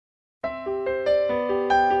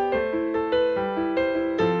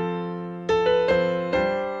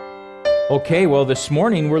Okay, well, this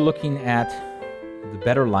morning we're looking at the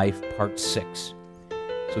Better Life, Part 6.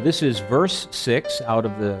 So this is verse 6 out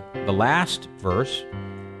of the last verse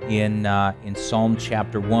in Psalm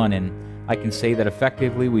chapter 1. And I can say that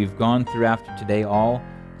effectively we've gone through after today all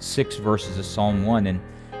 6 verses of Psalm 1.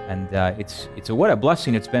 And what a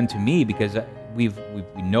blessing it's been to me, because we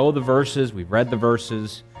know the verses, we've read the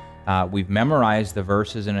verses, we've memorized the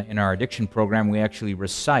verses. In our addiction program, we actually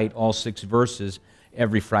recite all 6 verses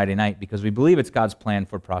every Friday night because we believe it's God's plan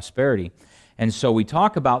for prosperity. And so we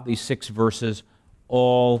talk about these 6 verses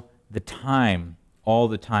all the time.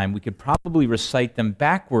 We could probably recite them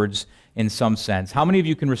backwards in some sense. How many of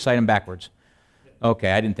you can recite them backwards?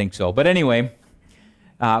 Okay, I didn't think so. But anyway,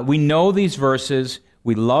 we know these verses,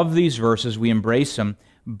 we love these verses, we embrace them,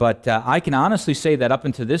 but I can honestly say that up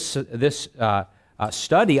until this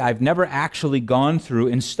study, I've never actually gone through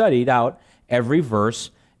and studied out every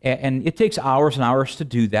verse. And it takes hours and hours to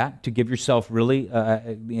do that, to give yourself really,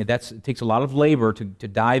 it takes a lot of labor to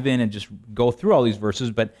dive in and just go through all these verses,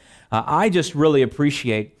 but I just really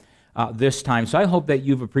appreciate this time. So I hope that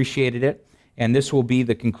you've appreciated it, and this will be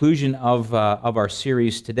the conclusion of our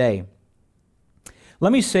series today.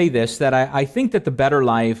 Let me say this, that I think that the better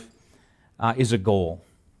life is a goal.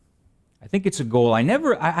 I think it's a goal.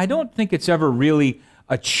 I don't think it's ever really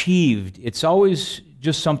achieved. It's always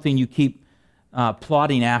just something you keep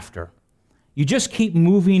plodding after. You just keep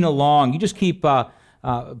moving along. You just keep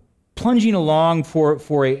plunging along for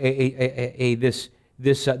this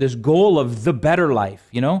goal of the better life.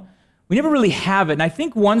 You know, we never really have it. And I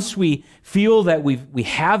think once we feel that we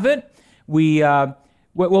have it,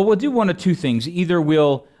 we'll do one of two things. Either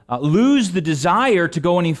we'll lose the desire to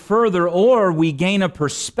go any further, or we gain a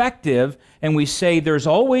perspective and we say there's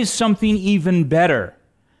always something even better.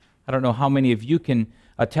 I don't know how many of you can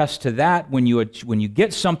attest to that. When you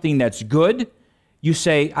get something that's good, you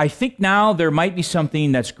say, I think now there might be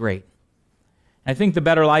something that's great. I think the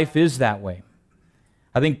better life is that way.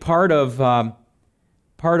 I think part of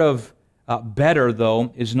better,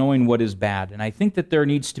 though, is knowing what is bad. And I think that there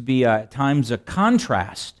needs to be at times a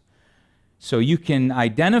contrast, so you can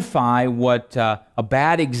identify what a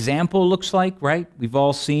bad example looks like, right? We've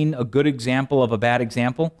all seen a good example of a bad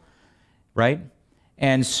example, right?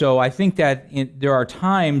 And so I think that there are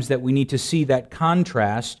times that we need to see that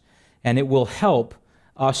contrast, and it will help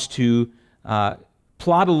us to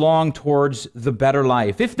plod along towards the better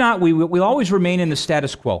life. If not, we'll always remain in the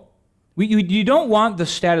status quo. You don't want the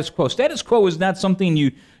status quo. Status quo is not something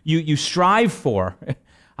you strive for.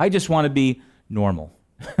 I just want to be normal.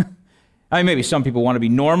 I mean, maybe some people want to be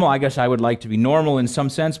normal. I guess I would like to be normal in some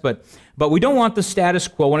sense, but we don't want the status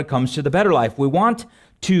quo when it comes to the better life. We want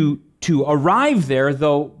to arrive there,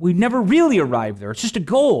 though we never really arrive there. It's just a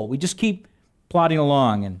goal. We just keep plodding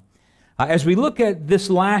along. And as we look at this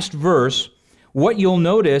last verse, what you'll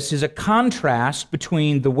notice is a contrast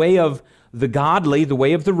between the way of the godly, the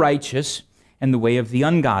way of the righteous, and the way of the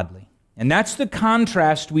ungodly. And that's the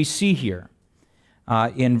contrast we see here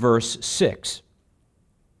in verse 6.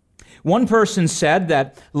 One person said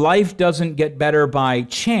that life doesn't get better by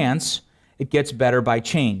chance, it gets better by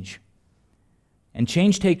change. And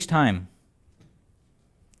change takes time.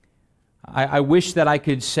 I wish that I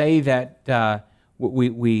could say that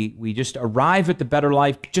we just arrive at the better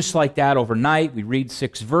life just like that overnight. We read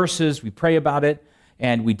 6 verses, we pray about it,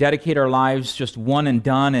 and we dedicate our lives just one and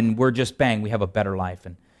done, and we're just bang, we have a better life.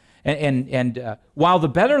 And while the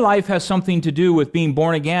better life has something to do with being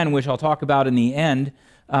born again, which I'll talk about in the end,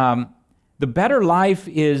 the better life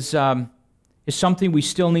is something we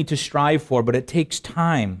still need to strive for, but it takes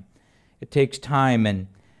time. It takes time, and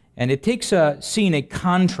it takes seeing a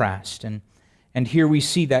contrast, and here we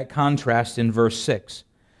see that contrast in verse 6.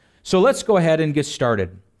 So let's go ahead and get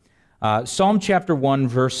started. Psalm chapter 1,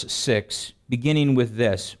 verse 6, beginning with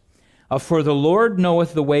this. For the Lord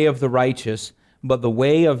knoweth the way of the righteous, but the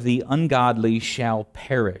way of the ungodly shall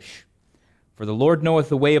perish. For the Lord knoweth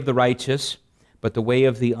the way of the righteous, but the way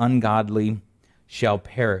of the ungodly shall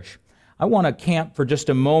perish. I want to camp for just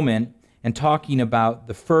a moment and talking about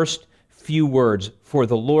the first few words, for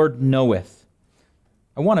the Lord knoweth.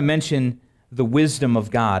 I want to mention the wisdom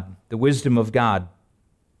of God, the wisdom of God.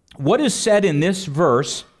 What is said in this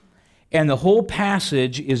verse and the whole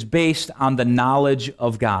passage is based on the knowledge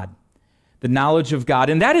of God. The knowledge of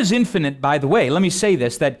God. And that is infinite, by the way. Let me say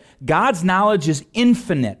this, that God's knowledge is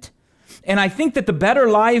infinite. And I think that the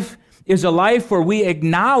better life is a life where we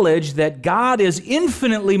acknowledge that God is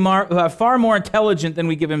infinitely far more intelligent than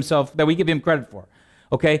we give him credit for.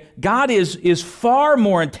 Okay? God is far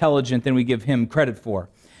more intelligent than we give him credit for.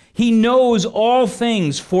 He knows all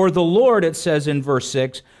things. For the Lord, it says in verse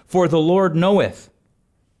 6, for the Lord knoweth.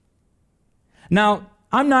 Now,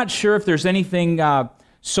 I'm not sure if there's anything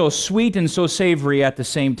so sweet and so savory at the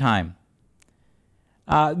same time.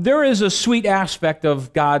 There is a sweet aspect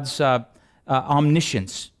of God's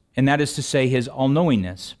omniscience, and that is to say his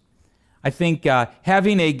all-knowingness. I think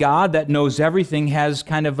having a God that knows everything has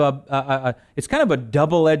kind of it's kind of a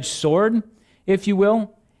double-edged sword, if you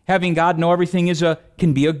will. Having God know everything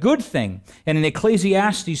can be a good thing. And in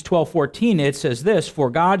Ecclesiastes 12:14, it says this, "For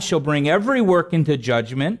God shall bring every work into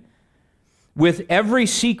judgment with every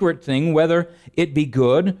secret thing, whether it be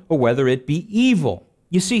good or whether it be evil."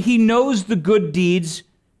 You see, he knows the good deeds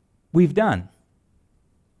we've done.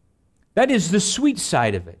 That is the sweet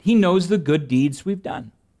side of it. He knows the good deeds we've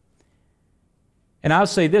done. And I'll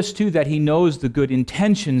say this too, that he knows the good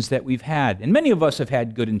intentions that we've had. And many of us have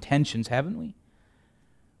had good intentions, haven't we?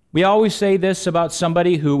 We always say this about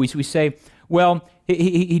somebody who we say, well,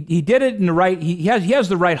 he did it in the right, he has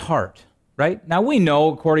the right heart, right? Now we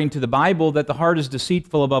know, according to the Bible, that the heart is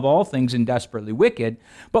deceitful above all things and desperately wicked,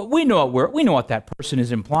 but we know what that person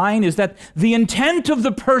is implying is that the intent of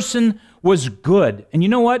the person was good. And you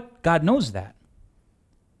know what? God knows that.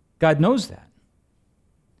 God knows that.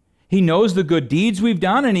 He knows the good deeds we've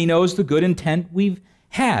done, and he knows the good intent we've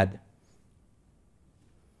had.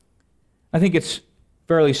 I think it's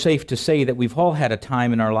fairly safe to say that we've all had a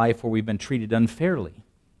time in our life where we've been treated unfairly.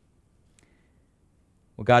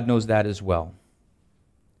 Well, God knows that as well.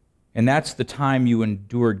 And that's the time you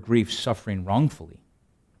endured grief, suffering wrongfully.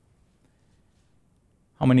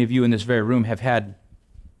 How many of you in this very room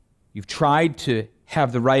you've tried to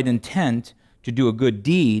have the right intent to do a good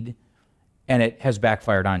deed, and it has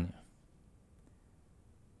backfired on you?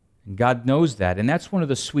 And God knows that, and that's one of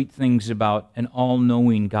the sweet things about an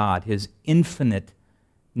all-knowing God, his infinite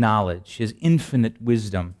knowledge, his infinite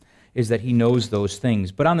wisdom, is that he knows those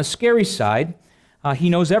things. But on the scary side, he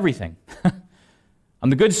knows everything.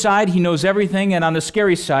 On the good side, he knows everything, and on the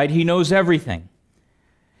scary side, he knows everything.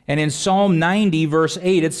 And in Psalm 90, verse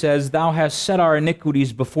 8, it says, "Thou hast set our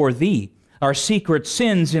iniquities before thee, our secret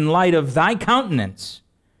sins in light of thy countenance."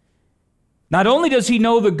 Not only does he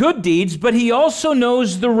know the good deeds, but he also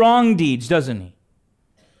knows the wrong deeds, doesn't he?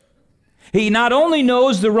 He not only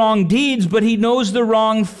knows the wrong deeds, but he knows the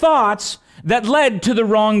wrong thoughts that led to the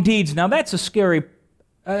wrong deeds. Now that's a scary,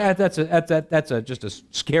 just a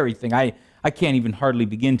scary thing. I can't even hardly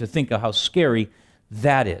begin to think of how scary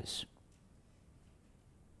that is.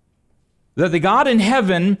 That God in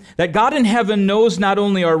heaven knows not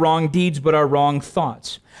only our wrong deeds, but our wrong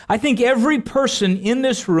thoughts. I think every person in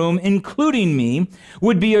this room, including me,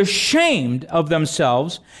 would be ashamed of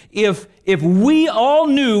themselves if we all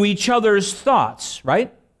knew each other's thoughts,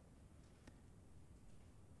 right?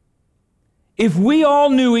 If we all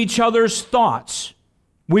knew each other's thoughts,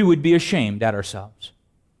 we would be ashamed at ourselves.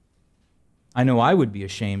 I know I would be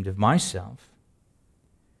ashamed of myself.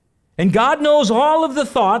 And God knows all of the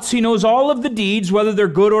thoughts, he knows all of the deeds, whether they're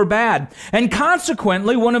good or bad. And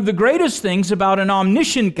consequently, one of the greatest things about an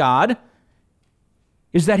omniscient God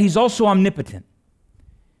is that he's also omnipotent.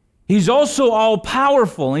 He's also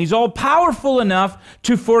all-powerful, and he's all-powerful enough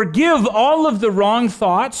to forgive all of the wrong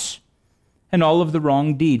thoughts and all of the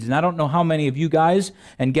wrong deeds. And I don't know how many of you guys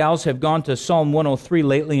and gals have gone to Psalm 103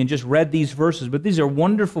 lately and just read these verses, but these are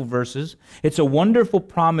wonderful verses. It's a wonderful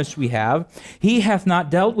promise we have. He hath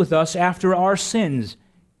not dealt with us after our sins.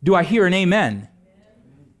 Do I hear an amen?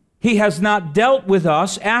 He has not dealt with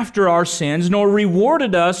us after our sins, nor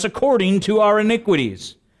rewarded us according to our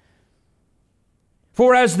iniquities.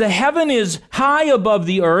 For as the heaven is high above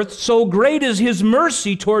the earth, so great is his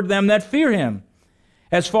mercy toward them that fear him.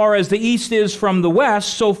 As far as the east is from the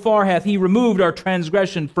west, so far hath he removed our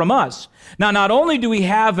transgression from us. Now, not only do we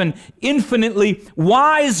have an infinitely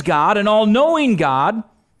wise God, an all-knowing God,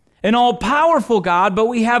 an all-powerful God, but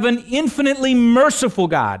we have an infinitely merciful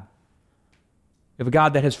God. We have a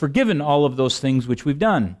God that has forgiven all of those things which we've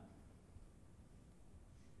done.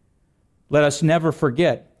 Let us never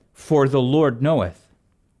forget, for the Lord knoweth.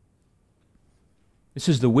 This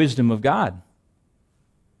is the wisdom of God.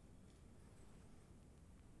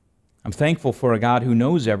 I'm thankful for a God who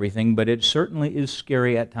knows everything, but it certainly is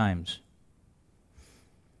scary at times.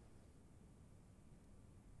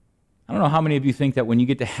 I don't know how many of you think that when you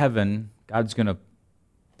get to heaven, God's going to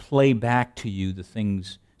play back to you the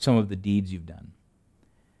things, some of the deeds you've done.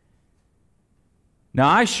 Now,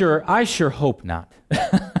 I sure hope not.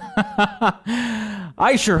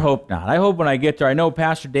 I sure hope not. I hope when I get there, I know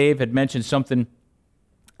Pastor Dave had mentioned something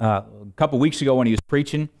a couple weeks ago when he was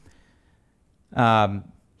preaching.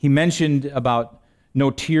 He mentioned about no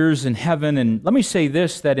tears in heaven, and let me say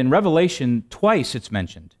this, that in Revelation, twice it's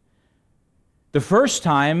mentioned. The first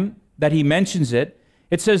time that he mentions it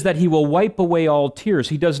It says that he will wipe away all tears.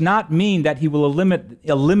 He does not mean that he will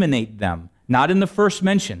eliminate them, not in the first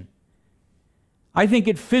mention. I think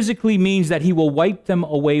it physically means that he will wipe them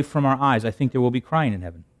away from our eyes. I think there will be crying in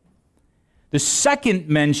heaven. The second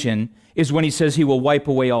mention is when he says he will wipe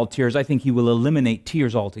away all tears. I think he will eliminate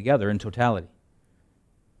tears altogether in totality.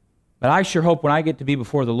 But I sure hope when I get to be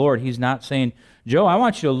before the Lord, he's not saying, Joe, I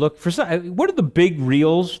want you to look for some, what are the big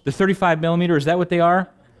reels? The 35 millimeter, is that what they are?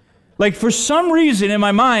 Like for some reason in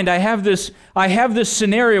my mind, I have this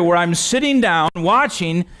scenario where I'm sitting down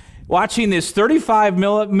watching this 35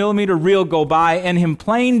 millimeter reel go by and him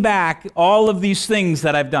playing back all of these things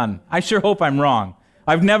that I've done. I sure hope I'm wrong.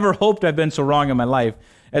 I've never hoped I've been so wrong in my life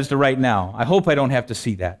as to right now. I hope I don't have to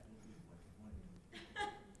see that.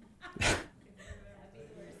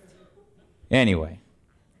 Anyway,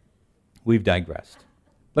 we've digressed.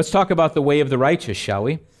 Let's talk about the way of the righteous, shall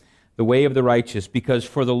we? The way of the righteous, because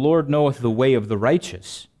for the Lord knoweth the way of the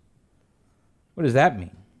righteous. What does that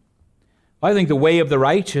mean? Well, I think the way of the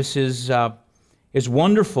righteous is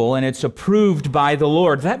wonderful, and it's approved by the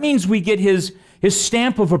Lord. That means we get his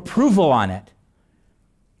stamp of approval on it.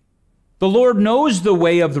 The Lord knows the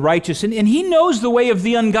way of the righteous, and he knows the way of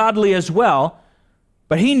the ungodly as well,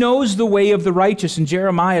 but he knows the way of the righteous. In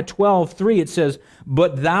Jeremiah 12:3 it says,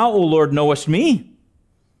 But thou, O Lord, knowest me.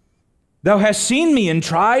 Thou hast seen me and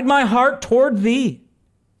tried my heart toward thee.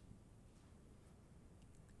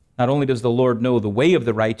 Not only does the Lord know the way of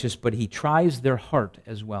the righteous, but he tries their heart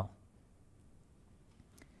as well.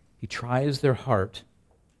 He tries their heart.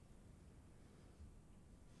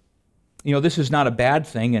 You know, this is not a bad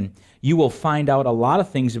thing, and you will find out a lot of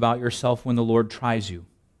things about yourself when the Lord tries you.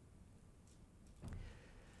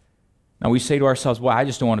 Now, we say to ourselves, well, I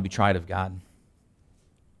just don't want to be tried of God.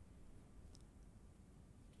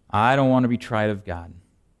 I don't want to be tried of God.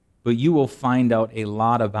 But you will find out a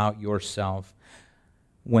lot about yourself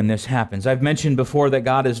when this happens. I've mentioned before that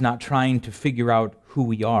God is not trying to figure out who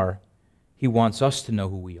we are. He wants us to know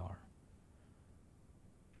who we are.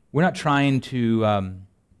 We're not trying to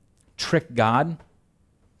trick God.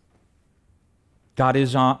 God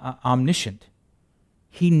is omniscient.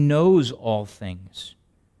 He knows all things.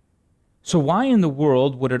 So why in the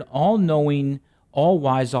world would an all-knowing,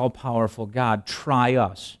 all-wise, all-powerful God try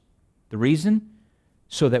us? The reason?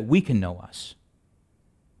 So that we can know us.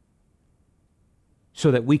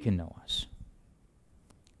 So that we can know us.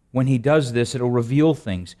 When he does this, it'll reveal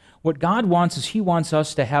things. What God wants is he wants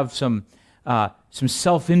us to have some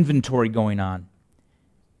self-inventory going on.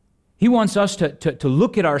 He wants us to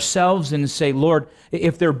look at ourselves and say, Lord,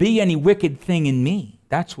 if there be any wicked thing in me,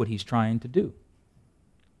 that's what he's trying to do.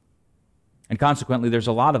 And consequently, there's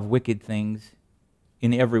a lot of wicked things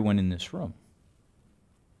in everyone in this room.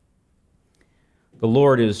 The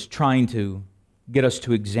Lord is trying to get us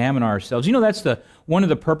to examine ourselves. You know, that's one of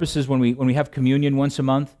the purposes when we have communion once a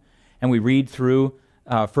month and we read through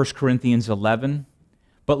 1 Corinthians 11.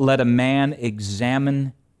 But let a man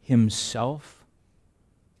examine himself.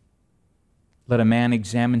 Let a man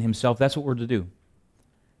examine himself. That's what we're to do.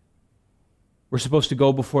 We're supposed to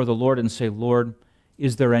go before the Lord and say, Lord,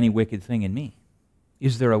 is there any wicked thing in me?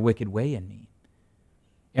 Is there a wicked way in me?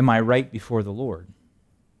 Am I right before the Lord?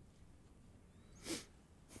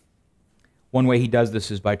 One way he does this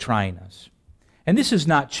is by trying us. And this is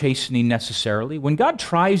not chastening necessarily. When God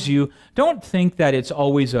tries you, don't think that it's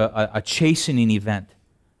always a chastening event.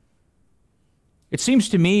 It seems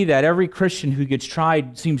to me that every Christian who gets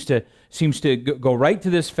tried seems to go right to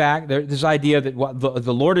this fact, this idea that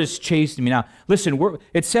the Lord is chastening me. Now, listen,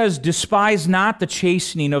 it says, despise not the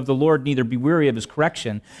chastening of the Lord, neither be weary of his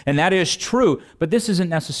correction. And that is true, but this isn't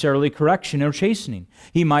necessarily correction or chastening.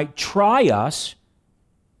 He might try us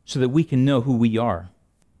so that we can know who we are.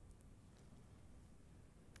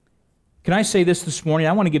 Can I say this morning?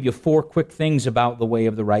 I want to give you 4 quick things about the way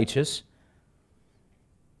of the righteous.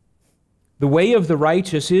 The way of the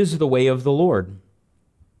righteous is the way of the Lord.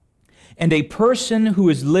 And a person who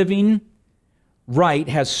is living right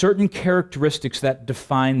has certain characteristics that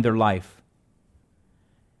define their life.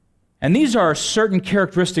 And these are certain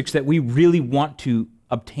characteristics that we really want to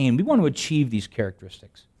obtain. We want to achieve these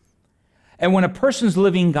characteristics. And when a person's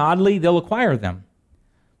living godly, they'll acquire them.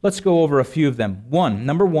 Let's go over a few of them.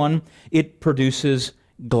 Number one, it produces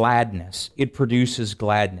gladness. It produces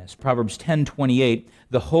gladness. Proverbs 10:28,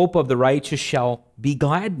 the hope of the righteous shall be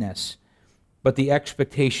gladness, but the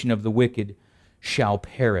expectation of the wicked shall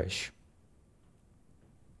perish.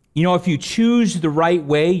 You know, if you choose the right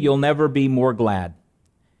way, you'll never be more glad.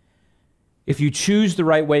 If you choose the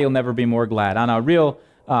right way, you'll never be more glad. On a real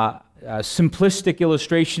simplistic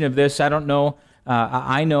illustration of this, I don't know.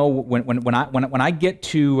 I know when I get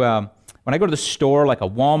to when I go to the store, like a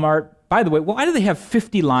Walmart, by the way, why do they have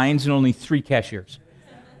 50 lines and only 3 cashiers?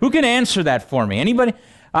 Who can answer that for me? Anybody?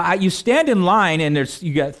 You stand in line and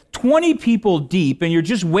you got 20 people deep and you're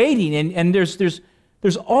just waiting and there's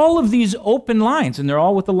all of these open lines and they're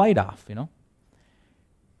all with the light off, you know?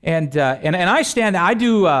 And I stand, I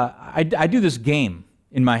do this game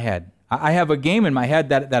in my head. I have a game in my head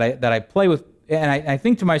that I play with, and I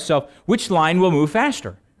think to myself, which line will move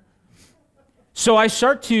faster? So I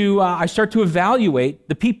start to evaluate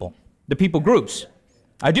the people groups.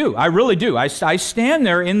 I do. I really do. I stand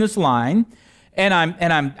there in this line, and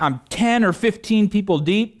I'm 10 or 15 people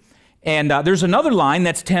deep, and there's another line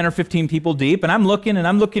that's 10 or 15 people deep, and I'm looking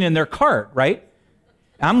in their cart, right?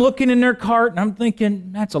 I'm looking in their cart, and I'm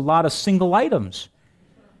thinking, that's a lot of single items.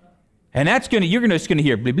 And you're just gonna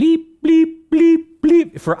hear bleep, bleep, bleep, bleep,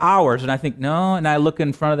 bleep for hours. And I think, no, and I look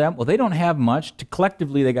in front of them. Well, they don't have much.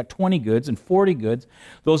 Collectively, they got 20 goods and 40 goods.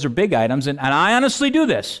 Those are big items. And I honestly do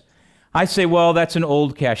this. I say, well, that's an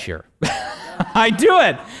old cashier. I do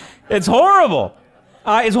it. It's horrible.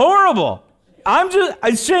 It's horrible.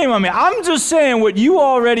 Shame on me. I'm just saying what you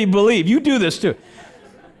already believe. You do this too.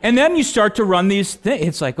 And then you start to run these things.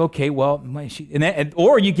 It's like, okay, well,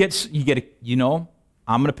 or you get,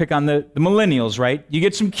 I'm going to pick on the millennials, right? You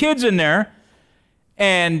get some kids in there,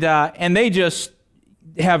 and they just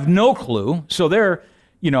have no clue. So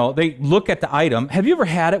they look at the item. Have you ever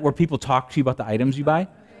had it where people talk to you about the items you buy?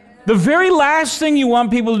 The very last thing you want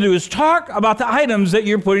people to do is talk about the items that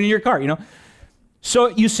you're putting in your cart, So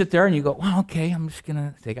you sit there and you go, well, okay,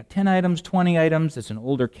 they got 10 items, 20 items. It's an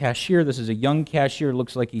older cashier. This is a young cashier.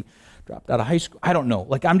 Looks like he dropped out of high school. I don't know.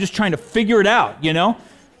 Like, I'm just trying to figure it out,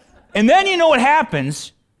 And then you know what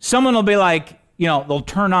happens? Someone will be like, they'll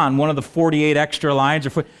turn on one of the 48 extra lines,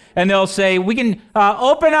 and they'll say, we can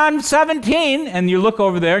open on 17. And you look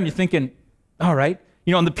over there and you're thinking, all right.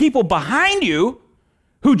 And the people behind you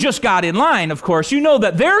who just got in line, of course,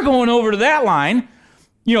 that they're going over to that line.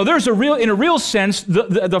 There's in a real sense,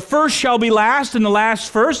 the first shall be last and the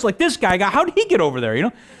last first. Like this guy how did he get over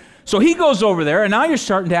there, So he goes over there, and now you're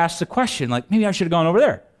starting to ask the question, like, maybe I should have gone over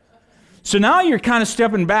there. So now you're kind of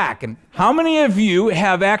stepping back. And how many of you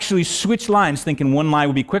have actually switched lines thinking one line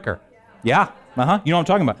would be quicker? Yeah. You know what I'm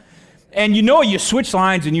talking about. And you switch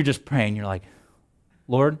lines and you're just praying. You're like,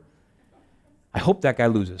 Lord, I hope that guy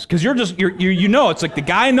loses. Because it's like the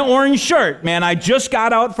guy in the orange shirt, man, I just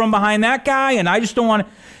got out from behind that guy and I just don't want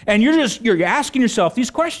to, and you're asking yourself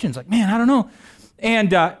these questions like, man, I don't know.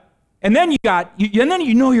 And then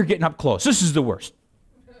you're getting up close. This is the worst.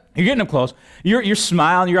 You're getting up close. You're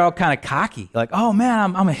smiling. You're all kind of cocky. Like, oh,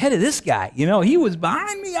 man, I'm ahead of this guy. He was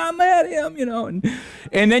behind me. I'm ahead of him,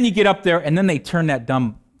 And then you get up there, and then they turn that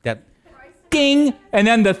ding, and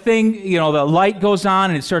then the thing, the light goes on,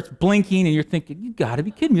 and it starts blinking, and you're thinking, you got to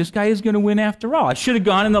be kidding me. This guy is going to win after all. I should have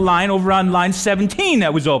gone in the line over on line 17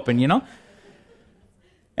 that was open,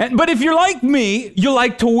 But if you're like me, you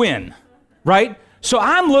like to win, right? So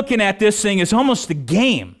I'm looking at this thing as almost a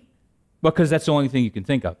game. Because that's the only thing you can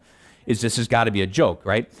think of, is this has got to be a joke,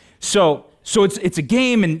 right? So it's a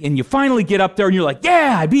game, and you finally get up there, and you're like,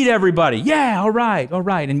 yeah, I beat everybody. Yeah, all right.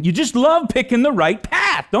 And you just love picking the right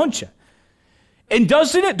path, don't you? And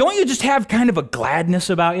don't you just have kind of a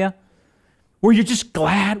gladness about you? Where you're just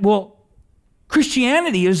glad? Well,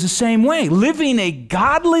 Christianity is the same way. Living a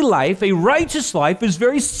godly life, a righteous life, is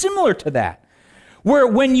very similar to that. Where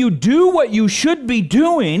when you do what you should be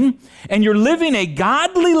doing, and you're living a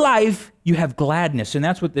godly life, you have gladness. And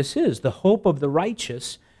that's what this is. The hope of the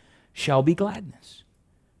righteous shall be gladness.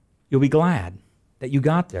 You'll be glad that you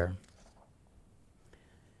got there.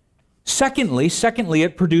 Secondly,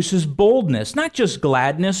 it produces boldness. Not just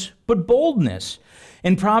gladness, but boldness.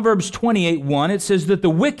 In Proverbs 28:1, it says that the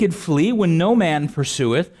wicked flee when no man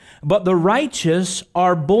pursueth, but the righteous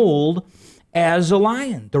are bold as a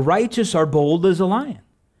lion. The righteous are bold as a lion.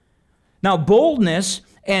 Now, boldness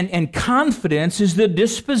and confidence is the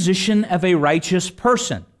disposition of a righteous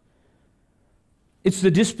person. It's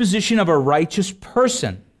the disposition of a righteous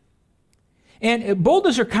person. And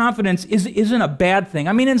boldness or confidence isn't a bad thing.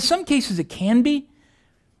 I mean, in some cases it can be.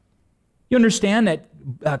 You understand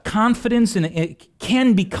that confidence it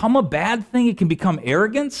can become a bad thing. It can become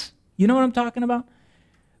arrogance. You know what I'm talking about?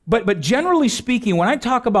 But generally speaking, when I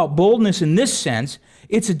talk about boldness in this sense,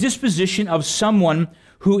 it's a disposition of someone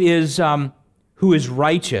who is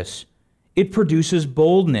righteous. It produces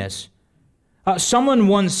boldness. Someone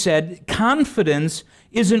once said, confidence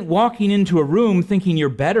isn't walking into a room thinking you're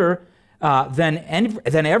better than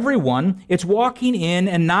everyone. It's walking in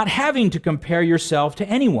and not having to compare yourself to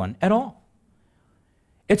anyone at all.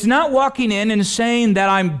 It's not walking in and saying that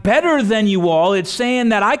I'm better than you all. It's saying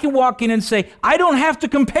that I can walk in and say, I don't have to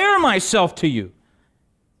compare myself to you.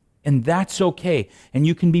 And that's okay. And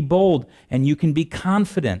you can be bold and you can be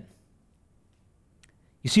confident.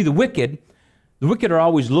 You see, the wicked are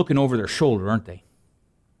always looking over their shoulder, aren't they?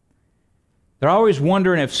 They're always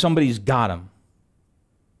wondering if somebody's got them.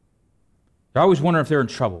 They're always wondering if they're in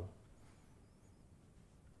trouble.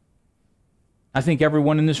 I think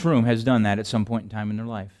everyone in this room has done that at some point in time in their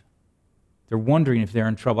life. They're wondering if they're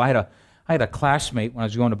in trouble. I had a classmate when I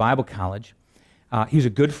was going to Bible college. He was a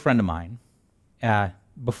good friend of mine.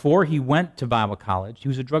 Before he went to Bible college, he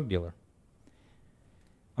was a drug dealer.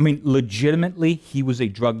 I mean, legitimately, he was a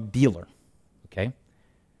drug dealer. Okay?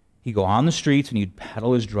 He'd go on the streets and he'd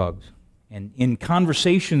peddle his drugs. And in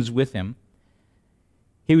conversations with him,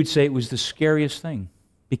 he would say it was the scariest thing,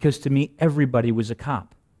 because to me, everybody was a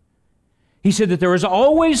cop. He said that there was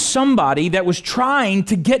always somebody that was trying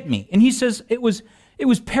to get me. And he says it was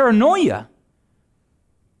paranoia.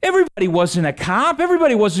 Everybody wasn't a cop.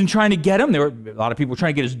 Everybody wasn't trying to get him. There were a lot of people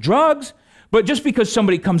trying to get his drugs. But just because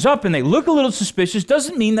somebody comes up and they look a little suspicious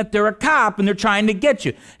doesn't mean that they're a cop and they're trying to get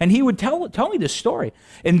you. And he would tell me this story.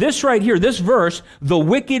 And this right here, this verse, the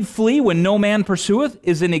wicked flee when no man pursueth,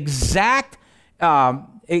 is an exact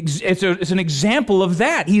it's an example of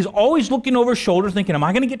that. He's always looking over his shoulder thinking, am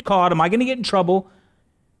I going to get caught? Am I going to get in trouble?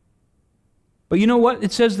 But you know what?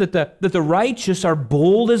 It says that the righteous are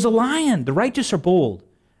bold as a lion. The righteous are bold.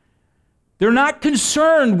 They're not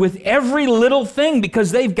concerned with every little thing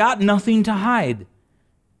because they've got nothing to hide.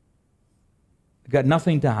 They've got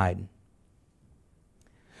nothing to hide.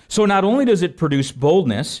 So not only does it produce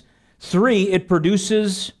boldness, 3, it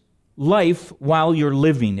produces life while you're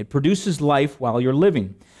living. It produces life while you're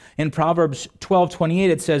living. In Proverbs 12:28,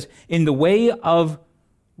 it says, in the way of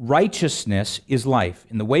righteousness is life.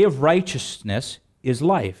 In the way of righteousness is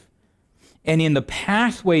life. And in the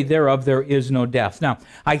pathway thereof there is no death. Now,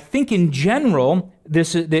 I think in general,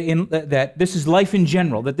 this is life in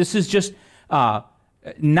general, that this is just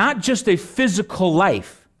not just a physical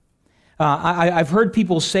life. I've heard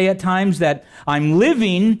people say at times that I'm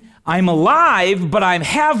living, I'm alive, but I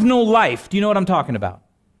have no life. Do you know what I'm talking about?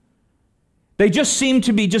 They just seem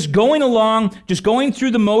to be just going along, just going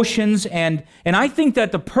through the motions, and I think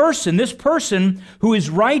that this person who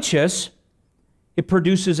is righteous, it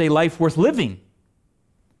produces a life worth living.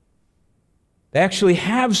 They actually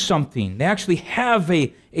have something. They actually have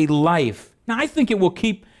a life. Now, I think it will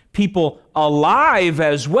keep people alive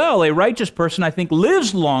as well. A righteous person, I think,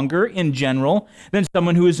 lives longer in general than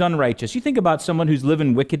someone who is unrighteous. You think about someone who's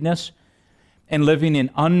living wickedness and living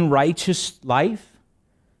an unrighteous life,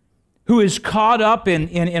 who is caught up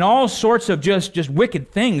in all sorts of just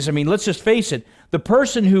wicked things. I mean, let's just face it. The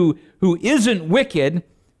person who isn't wicked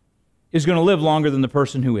is going to live longer than the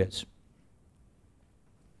person who is.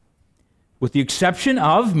 With the exception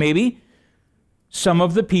of maybe some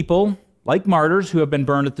of the people, like martyrs, who have been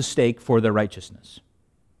burned at the stake for their righteousness.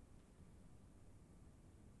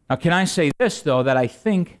 Now, can I say this, though, that I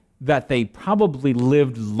think that they probably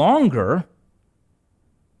lived longer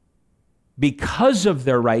because of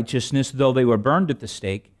their righteousness, though they were burned at the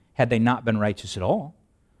stake, had they not been righteous at all.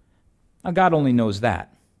 Now, God only knows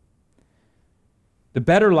that. The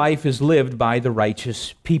better life is lived by the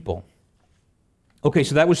righteous people. Okay,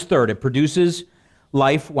 so that was 3rd. It produces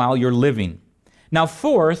life while you're living. Now,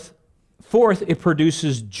 fourth, it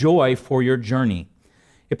produces joy for your journey.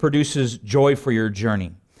 It produces joy for your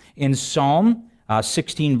journey. In Psalm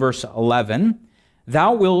 16, verse 11,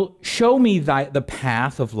 thou wilt show me the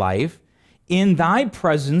path of life. In thy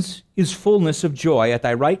presence is fullness of joy. At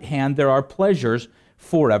thy right hand there are pleasures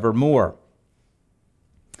forevermore.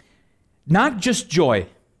 Not just joy.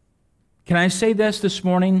 Can I say this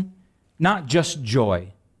morning? Not just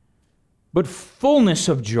joy, but fullness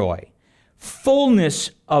of joy.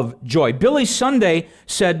 Fullness of joy. Billy Sunday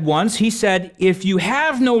said once, he said, if you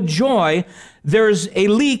have no joy, there's a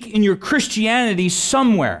leak in your Christianity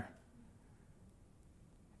somewhere.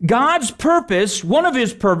 God's purpose, one of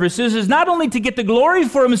his purposes, is not only to get the glory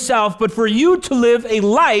for himself, but for you to live a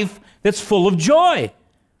life that's full of joy.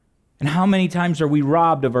 And how many times are we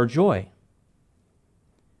robbed of our joy?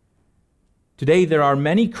 Today, there are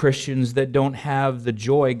many Christians that don't have the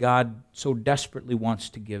joy God so desperately wants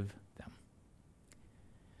to give them.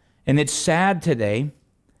 And it's sad today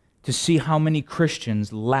to see how many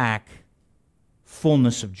Christians lack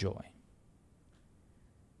fullness of joy.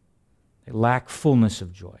 They lack fullness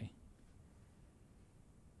of joy.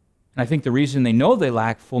 And I think the reason they know they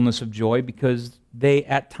lack fullness of joy because they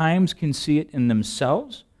at times can see it in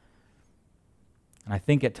themselves, and I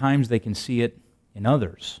think at times they can see it in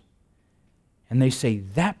others. and they say,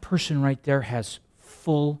 that person right there has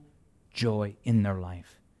full joy in their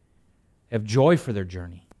life. They have joy for their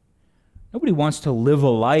journey. Nobody wants to live a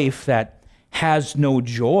life that has no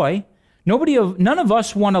joy. None of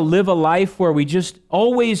us want to live a life where we just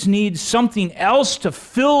always need something else to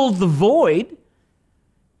fill the void.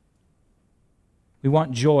 We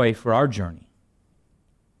want joy for our journey.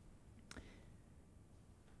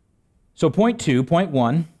 So point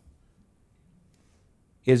one,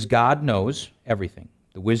 is God knows everything,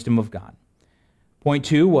 the wisdom of God. Point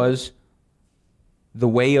two was the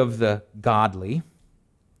way of the godly.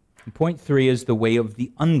 And point three is the way of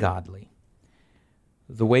the ungodly.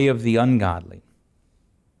 The way of the ungodly.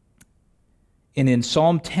 And in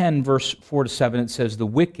Psalm 10, verse 4 to 7, it says, the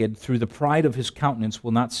wicked, through the pride of his countenance,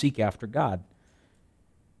 will not seek after God.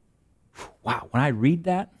 Wow, when I read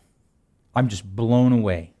that, I'm just blown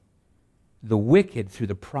away. The wicked, through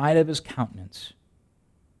the pride of his countenance,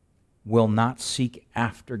 will not seek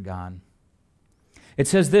after God. It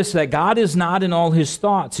says this, that God is not in all his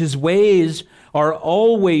thoughts. His ways are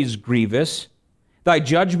always grievous. Thy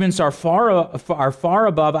judgments are far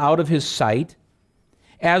above out of his sight.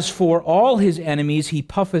 As for all his enemies, he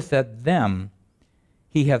puffeth at them.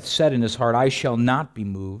 He hath said in his heart, I shall not be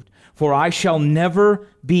moved, for I shall never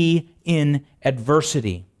be in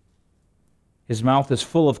adversity. His mouth is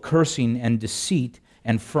full of cursing and deceit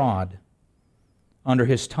and fraud. Under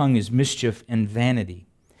his tongue is mischief and vanity.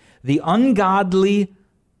 The ungodly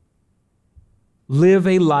live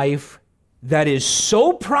a life that is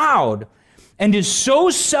so proud and is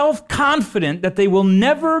so self-confident that they will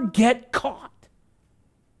never get caught.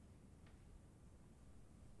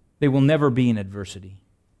 They will never be in adversity.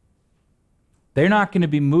 They're not going to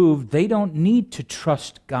be moved. They don't need to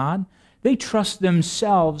trust God. They trust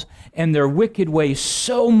themselves and their wicked ways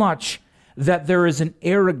so much that there is an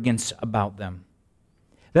arrogance about them,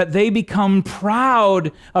 that they become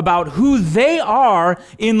proud about who they are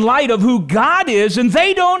in light of who God is, and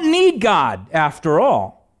they don't need God after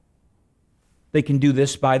all. They can do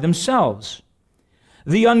this by themselves.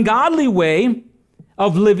 The ungodly way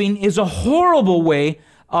of living is a horrible way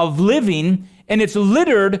of living, and it's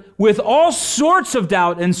littered with all sorts of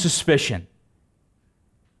doubt and suspicion.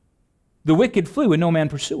 The wicked flee when no man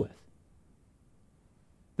pursueth.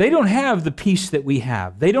 They don't have the peace that we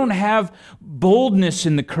have. They don't have boldness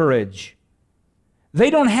in the courage. They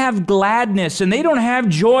don't have gladness, and they don't have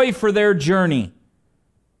joy for their journey.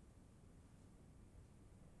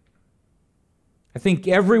 I think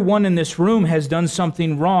everyone in this room has done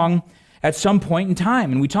something wrong at some point in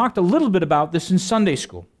time, and we talked a little bit about this in Sunday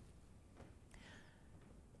school.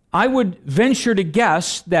 I would venture to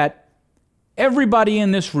guess that everybody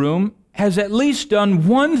in this room has at least done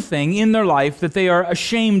one thing in their life that they are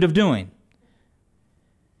ashamed of doing.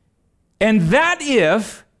 And that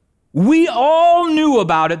if we all knew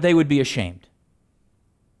about it, they would be ashamed.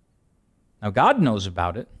 Now, God knows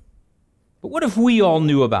about it, but what if we all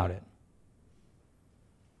knew about it?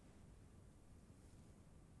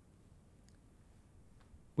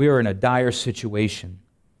 We are in a dire situation.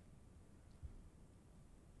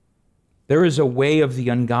 There is a way of the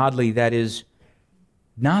ungodly that is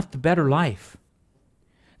not the better life.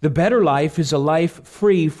 The better life is a life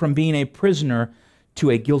free from being a prisoner to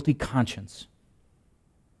a guilty conscience.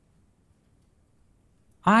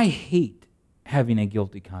 I hate having a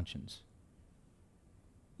guilty conscience.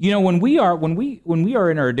 You know, when we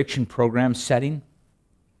are in our addiction program setting,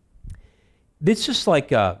 it's just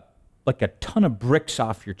like a ton of bricks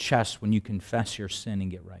off your chest when you confess your sin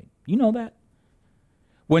and get right. You know that?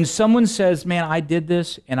 When someone says, man, I did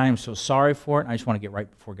this and I am so sorry for it, and I just want to get right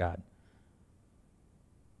before God.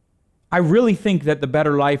 I really think that the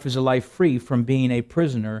better life is a life free from being a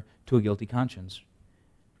prisoner to a guilty conscience.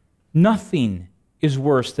 Nothing is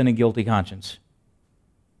worse than a guilty conscience.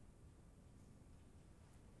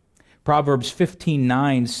 Proverbs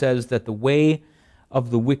 15:9 says that the way of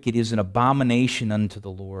the wicked is an abomination unto the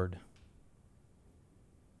Lord,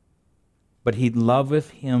 but he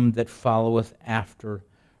loveth him that followeth after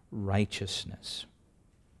righteousness.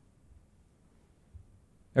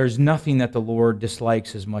 There's nothing that the Lord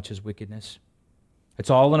dislikes as much as wickedness. It's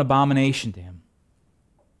all an abomination to him.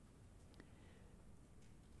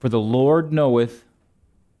 For the Lord knoweth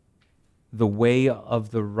the way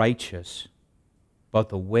of the righteous, but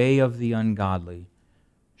the way of the ungodly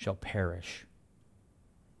shall perish.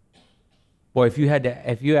 Boy, if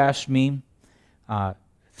you asked me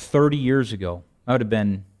 30 years ago, I would have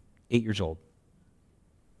been 8 years old.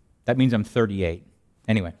 That means I'm 38.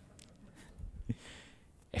 Anyway,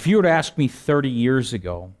 if you were to ask me 30 years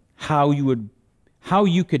ago how you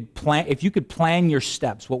could plan, if you could plan your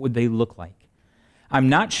steps, what would they look like? I'm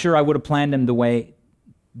not sure I would have planned them the way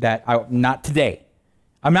not today.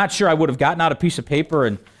 I'm not sure I would have gotten out a piece of paper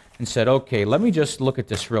and said, okay, let me just look at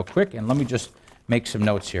this real quick and let me just make some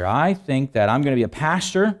notes here. I think that I'm going to be a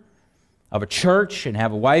pastor of a church and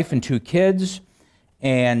have a wife and 2 kids,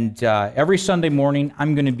 and every Sunday morning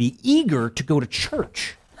I'm going to be eager to go to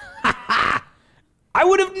church. I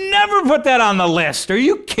would have never put that on the list. Are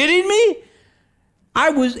you kidding me?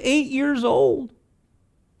 I was 8 years old.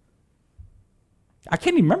 I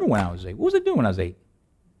can't even remember when I was 8. What was I doing when I was 8?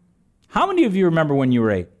 How many of you remember when you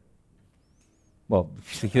were 8? Well,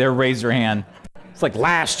 they raised their hand. It's like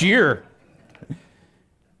last year.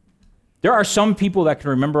 There are some people that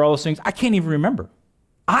can remember all those things. I can't even remember.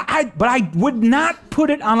 But I would not put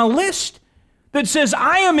it on a list that says,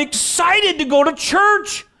 I am excited to go to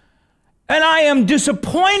church, and I am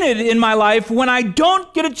disappointed in my life when I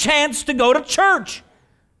don't get a chance to go to church.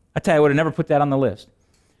 I tell you, I would have never put that on the list.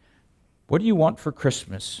 What do you want for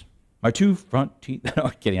Christmas? My 2 front teeth. No,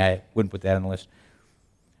 I'm kidding. I wouldn't put that on the list.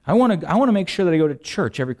 I want to make sure that I go to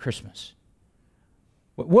church every Christmas.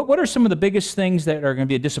 What are some of the biggest things that are going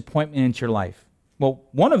to be a disappointment into your life? Well,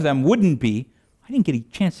 one of them wouldn't be, I didn't get a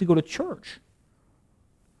chance to go to church.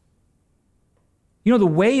 You know, the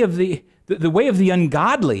way of the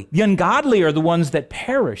ungodly are the ones that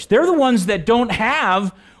perish. They're the ones that don't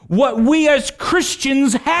have what we as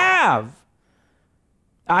Christians have.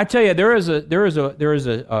 I tell you, there is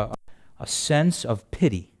a sense of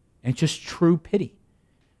pity, and just true pity,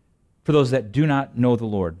 for those that do not know the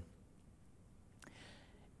Lord,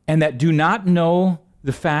 and that do not know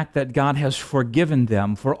the fact that God has forgiven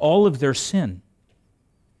them for all of their sin.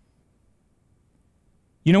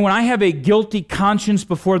 You know, when I have a guilty conscience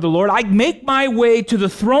before the Lord, I make my way to the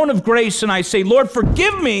throne of grace and I say, Lord,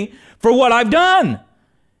 forgive me for what I've done.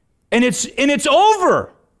 And it's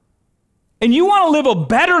over. And you want to live a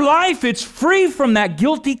better life, it's free from that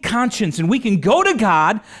guilty conscience. And we can go to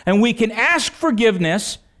God and we can ask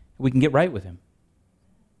forgiveness. We can get right with Him.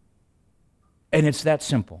 And it's that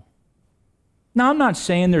simple. Now, I'm not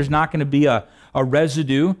saying there's not going to be a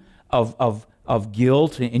residue of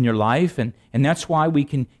guilt in your life, and that's why we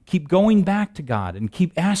can keep going back to God and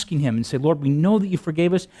keep asking Him and say, Lord, we know that you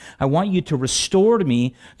forgave us. I want you to restore to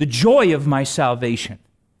me the joy of my salvation.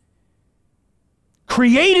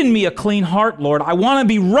 Create in me a clean heart, Lord. I want to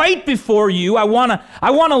be right before you. I want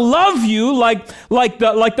to love you like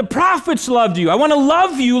the prophets loved you. I want to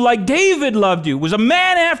love you like David loved you. Was a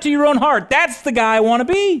man after your own heart. That's the guy I want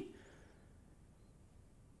to be.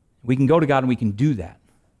 We can go to God and we can do that.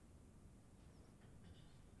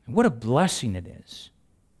 And what a blessing it is.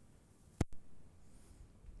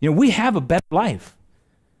 You know, we have a better life.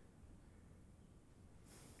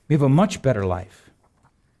 We have a much better life.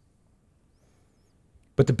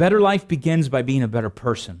 But the better life begins by being a better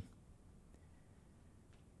person.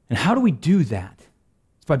 And how do we do that?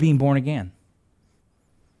 It's by being born again.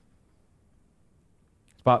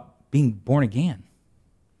 It's about being born again.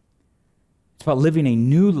 It's about living a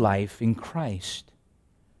new life in Christ.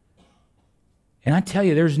 And I tell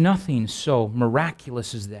you, there's nothing so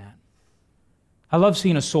miraculous as that. I love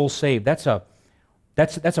seeing a soul saved. That's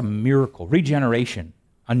a miracle. Regeneration.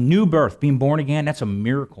 A new birth, being born again, that's a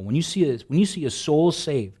miracle. When you see a soul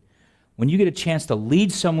saved, when you get a chance to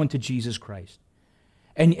lead someone to Jesus Christ,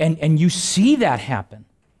 and you see that happen,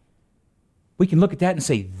 we can look at that and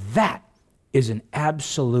say, that is an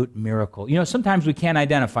absolute miracle. You know, sometimes we can't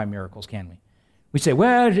identify miracles, can we? We say,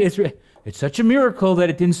 well, it's such a miracle that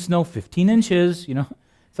it didn't snow 15 inches, you know.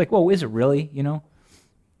 It's like, well, is it really, you know?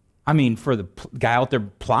 I mean, for the guy out there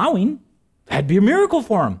plowing, that'd be a miracle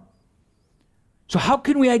for him. So how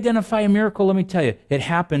can we identify a miracle? Let me tell you, it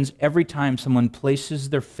happens every time someone places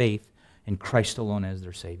their faith in Christ alone as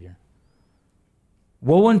their Savior.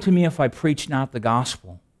 Woe unto me if I preach not the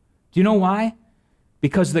gospel. Do you know why?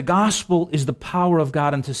 Because the gospel is the power of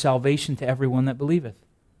God unto salvation to everyone that believeth.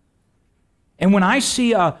 And when I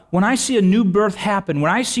see a new birth happen,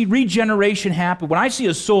 when I see regeneration happen, when I see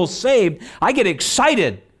a soul saved, I get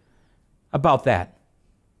excited about that.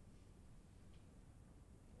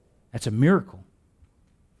 That's a miracle.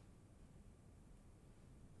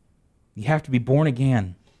 You have to be born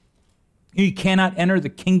again. You cannot enter the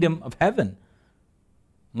kingdom of heaven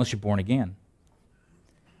unless you're born again.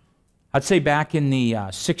 I'd say back in the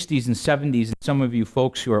 60s and 70s, and some of you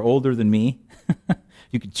folks who are older than me,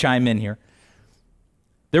 you could chime in here.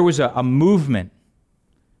 There was a movement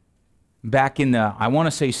back in the, I want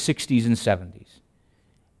to say, 60s and 70s.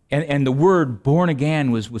 And the word born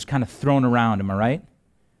again was kind of thrown around, am I right?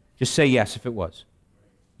 Just say yes if it was.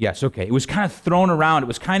 Yes, okay. It was kind of thrown around. It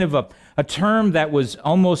was kind of a term that was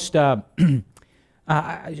almost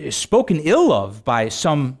spoken ill of by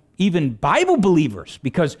some even Bible believers,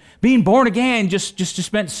 because being born again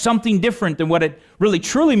just meant something different than what it really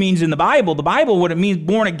truly means in the Bible. The Bible, what it means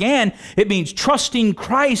born again, it means trusting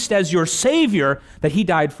Christ as your Savior, that He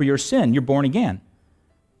died for your sin. You're born again.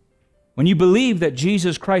 When you believe that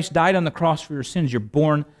Jesus Christ died on the cross for your sins, you're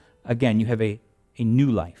born again. You have a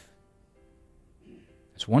new life.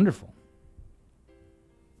 It's wonderful.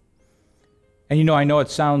 And I know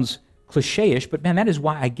it sounds cliche-ish, but man, that is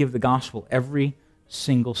why I give the gospel every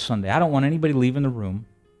single Sunday. I don't want anybody leaving the room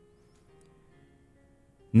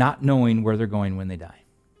not knowing where they're going when they die.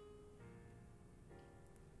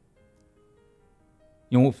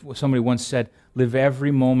 Somebody once said, live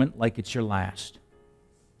every moment like it's your last,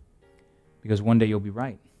 because one day you'll be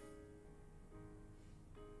right.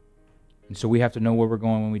 And so we have to know where we're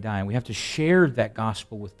going when we die, and we have to share that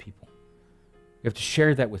gospel with people. We have to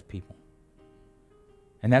share that with people.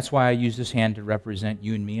 And that's why I use this hand to represent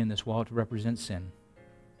you and me, and this wallet to represent sin.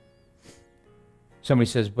 Somebody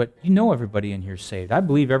says, but everybody in here is saved. I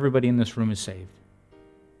believe everybody in this room is saved.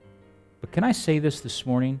 But can I say this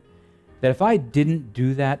morning? That if I didn't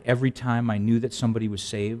do that every time I knew that somebody was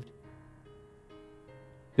saved,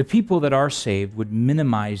 the people that are saved would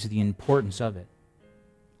minimize the importance of it.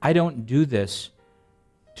 I don't do this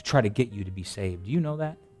to try to get you to be saved. Do you know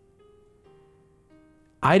that?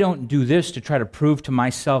 I don't do this to try to prove to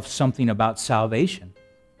myself something about salvation.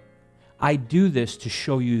 I do this to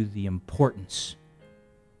show you the importance.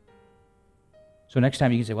 So next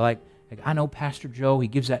time you can say, well, I know Pastor Joe, he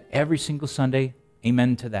gives that every single Sunday.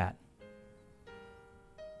 Amen to that.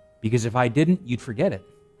 Because if I didn't, you'd forget it.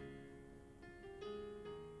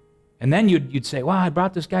 And then you'd say, well, I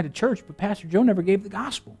brought this guy to church, but Pastor Joe never gave the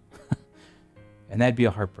gospel. And that'd be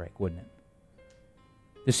a heartbreak, wouldn't it?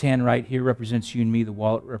 This hand right here represents you and me. The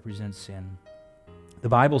wallet represents sin. The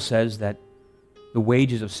Bible says that the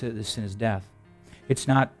wages of sin is death. It's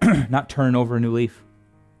not, not turning over a new leaf.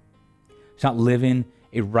 It's not living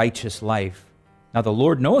a righteous life. Now, the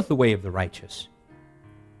Lord knoweth the way of the righteous.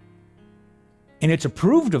 And it's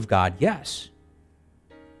approved of God, yes.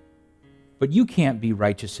 But you can't be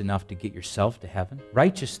righteous enough to get yourself to heaven.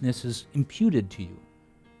 Righteousness is imputed to you.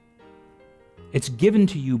 It's given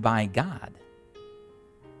to you by God.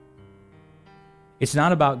 It's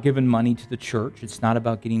not about giving money to the church. It's not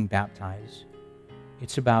about getting baptized.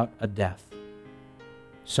 It's about a death.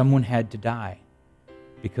 Someone had to die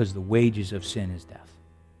because the wages of sin is death.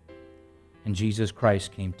 And Jesus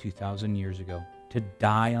Christ came 2,000 years ago to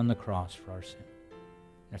die on the cross for our sin.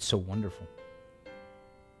 That's so wonderful.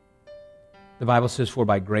 The Bible says, for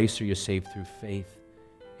by grace are you saved through faith,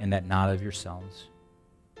 and that not of yourselves.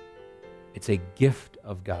 It's a gift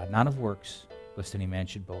of God, not of works, lest any man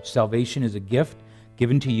should boast. Salvation is a gift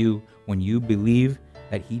given to you when you believe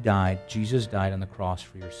that He died, Jesus died on the cross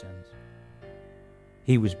for your sins.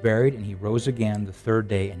 He was buried and He rose again the third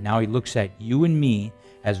day, and now He looks at you and me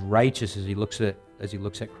as righteous as He looks at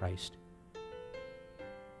Christ.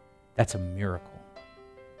 That's a miracle.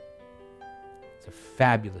 It's a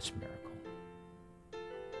fabulous miracle.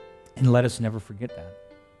 And let us never forget that.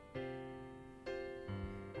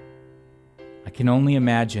 I can only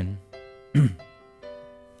imagine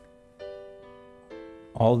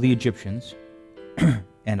all the Egyptians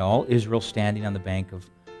and all Israel standing on the bank of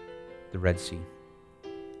the Red Sea,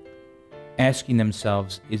 asking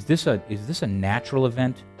themselves, is this a natural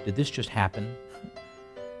event? Did this just happen?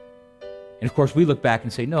 And of course, we look back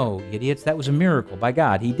and say, no, idiots, that was a miracle by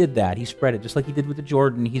God. He did that. He spread it, just like He did with the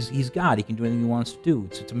Jordan. He's God. He can do anything He wants to do.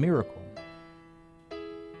 It's a miracle.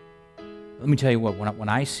 Let me tell you what, when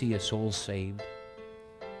I see a soul saved,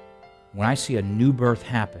 when I see a new birth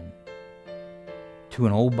happen to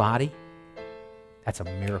an old body, that's a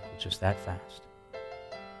miracle just that fast.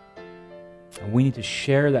 And we need to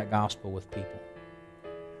share that gospel with people.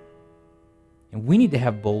 And we need to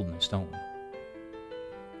have boldness, don't we?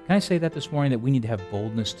 Can I say that this morning, that we need to have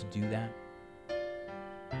boldness to do that?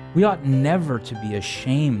 We ought never to be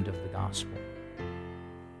ashamed of the gospel.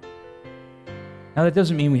 Now, that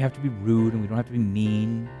doesn't mean we have to be rude and we don't have to be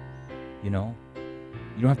mean, You don't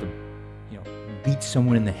have to, beat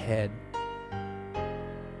someone in the head.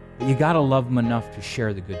 But you got to love them enough to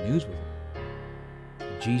share the good news with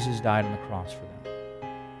them. Jesus died on the cross for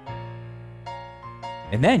them.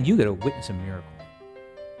 And then you got to witness a miracle.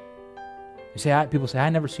 People say,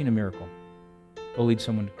 I've never seen a miracle. Go lead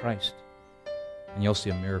someone to Christ, and you'll see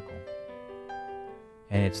a miracle.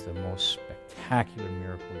 And it's the most spectacular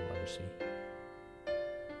miracle you'll ever see.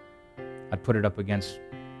 I'd put it up against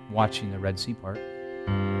watching the Red Sea part.